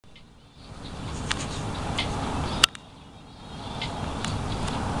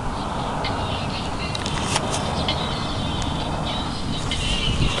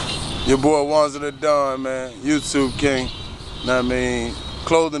Your boy Wanza the Don, man. YouTube king. Know what I mean?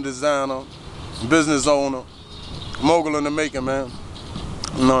 Clothing designer, business owner, mogul in the making, man.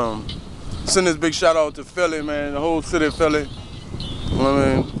 Send this big shout out to Philly, man. The whole city of Philly. You know what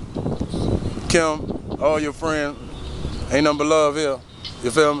I mean? Kim, all your friends. Ain't nothing but love here.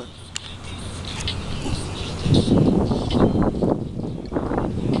 You feel me?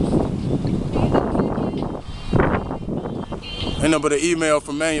 Ain't nothing but an email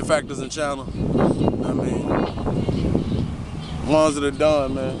from manufacturers and channel. I mean, Wanza the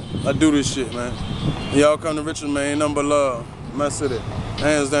Don, man. I do this shit, man. Y'all come to Richmond, man. Ain't nothing but love. My city,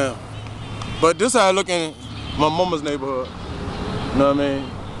 hands down. But this how I look in my mama's neighborhood. You know what I mean?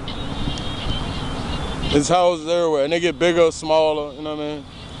 There's houses everywhere, and they get bigger, smaller. You know what I mean?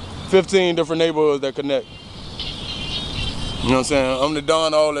 15 different neighborhoods that connect. You know what I'm saying? I'm the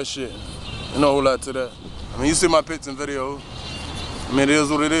Don, all that shit. Ain't no whole lot to that. I mean, you see my pics and videos. I mean, it is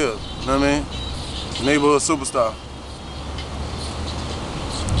what it is. You know what I mean? Neighborhood superstar.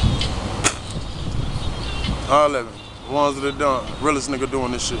 All of it. Wanza the Don. Realest nigga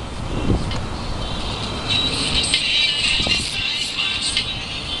doing this shit.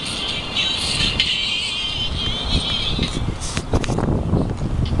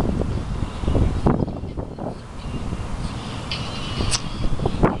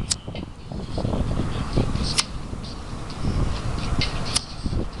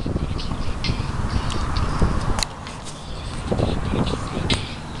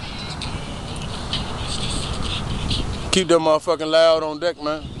 Keep that motherfucking loud on deck,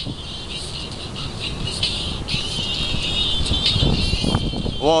 man.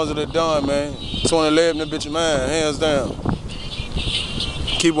 Wanza the Don, man. 2011, that bitch of mine, hands down.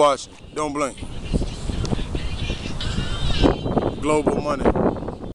 Keep watching, don't blink. Global money.